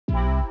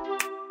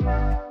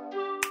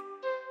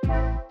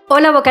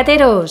Hola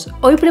bocateros,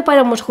 hoy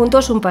preparamos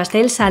juntos un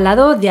pastel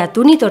salado de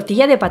atún y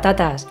tortilla de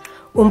patatas.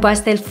 Un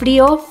pastel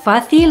frío,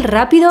 fácil,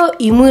 rápido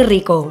y muy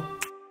rico.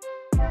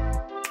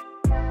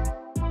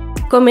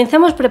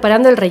 Comenzamos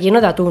preparando el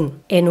relleno de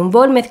atún. En un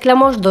bol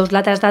mezclamos 2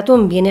 latas de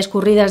atún bien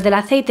escurridas del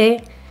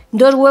aceite,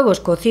 2 huevos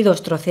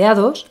cocidos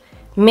troceados,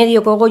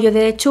 medio cogollo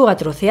de lechuga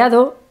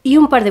troceado y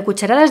un par de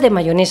cucharadas de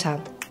mayonesa.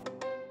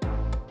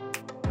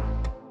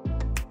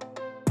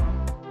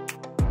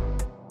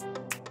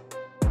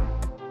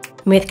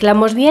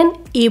 Mezclamos bien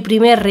y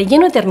primer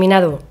relleno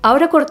terminado.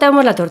 Ahora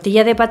cortamos la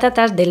tortilla de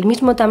patatas del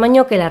mismo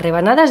tamaño que las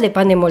rebanadas de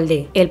pan de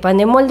molde. El pan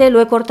de molde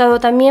lo he cortado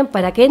también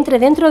para que entre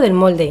dentro del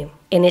molde.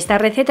 En esta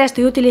receta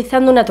estoy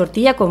utilizando una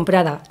tortilla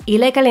comprada y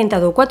la he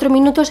calentado 4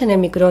 minutos en el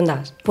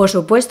microondas. Por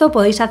supuesto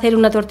podéis hacer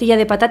una tortilla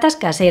de patatas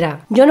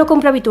casera. Yo no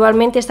compro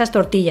habitualmente estas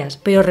tortillas,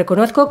 pero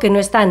reconozco que no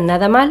están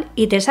nada mal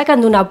y te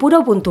sacan de un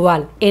apuro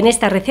puntual. En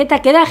esta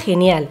receta queda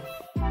genial.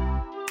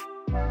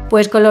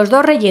 Pues con los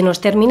 2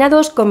 rellenos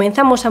terminados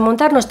comenzamos a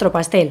montar nuestro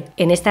pastel.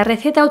 En esta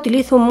receta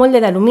utilizo un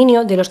molde de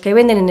aluminio de los que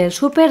venden en el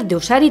súper de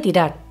usar y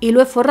tirar y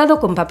lo he forrado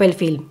con papel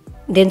film.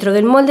 Dentro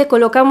del molde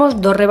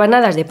colocamos 2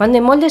 rebanadas de pan de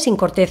molde sin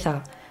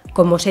corteza.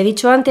 Como os he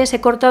dicho antes, he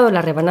cortado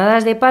las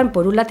rebanadas de pan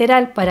por un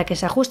lateral para que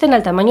se ajusten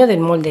al tamaño del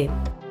molde.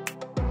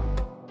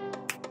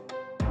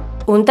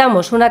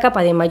 Untamos una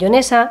capa de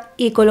mayonesa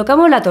y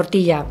colocamos la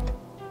tortilla.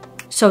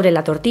 Sobre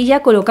la tortilla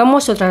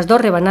colocamos otras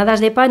 2 rebanadas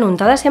de pan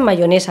untadas en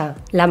mayonesa.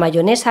 La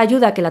mayonesa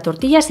ayuda a que la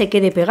tortilla se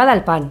quede pegada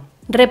al pan.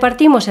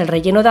 Repartimos el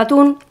relleno de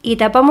atún y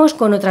tapamos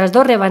con otras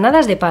 2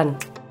 rebanadas de pan.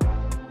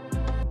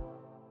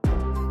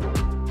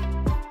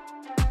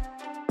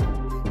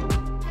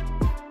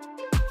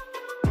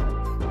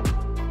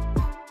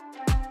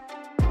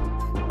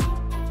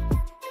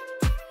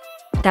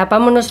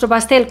 Tapamos nuestro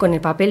pastel con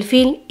el papel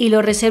film y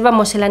lo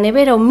reservamos en la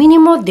nevera un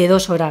mínimo de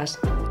 2 horas.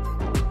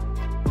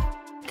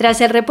 Tras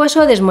el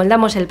reposo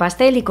desmoldamos el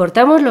pastel y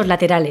cortamos los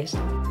laterales.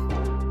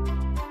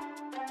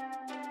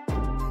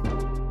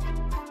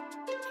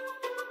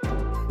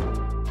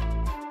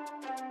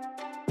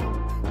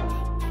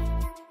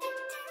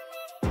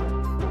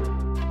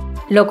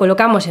 Lo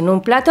colocamos en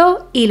un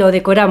plato y lo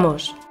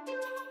decoramos.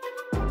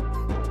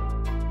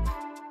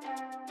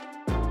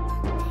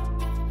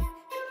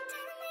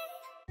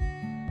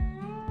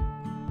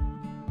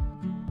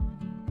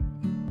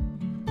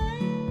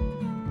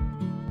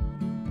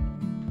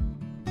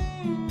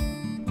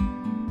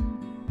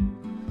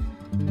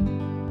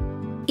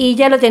 Y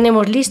ya lo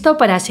tenemos listo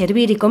para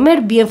servir y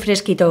comer bien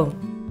fresquito.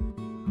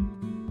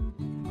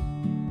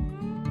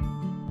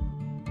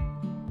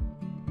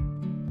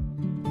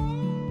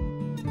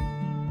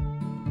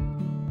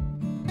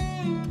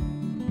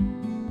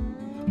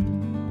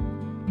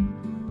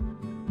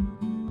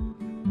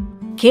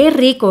 ¡Qué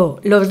rico!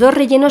 Los 2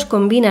 rellenos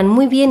combinan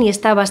muy bien y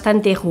está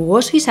bastante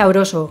jugoso y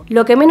sabroso.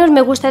 Lo que menos me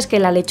gusta es que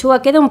la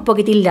lechuga queda un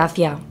poquitín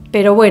lacia.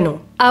 Pero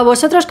bueno, ¿a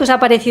vosotros qué os ha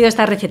parecido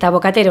esta receta,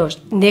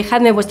 bocateros?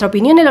 Dejadme vuestra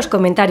opinión en los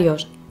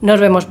comentarios. ¡Nos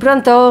vemos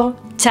pronto!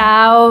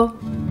 ¡Chao!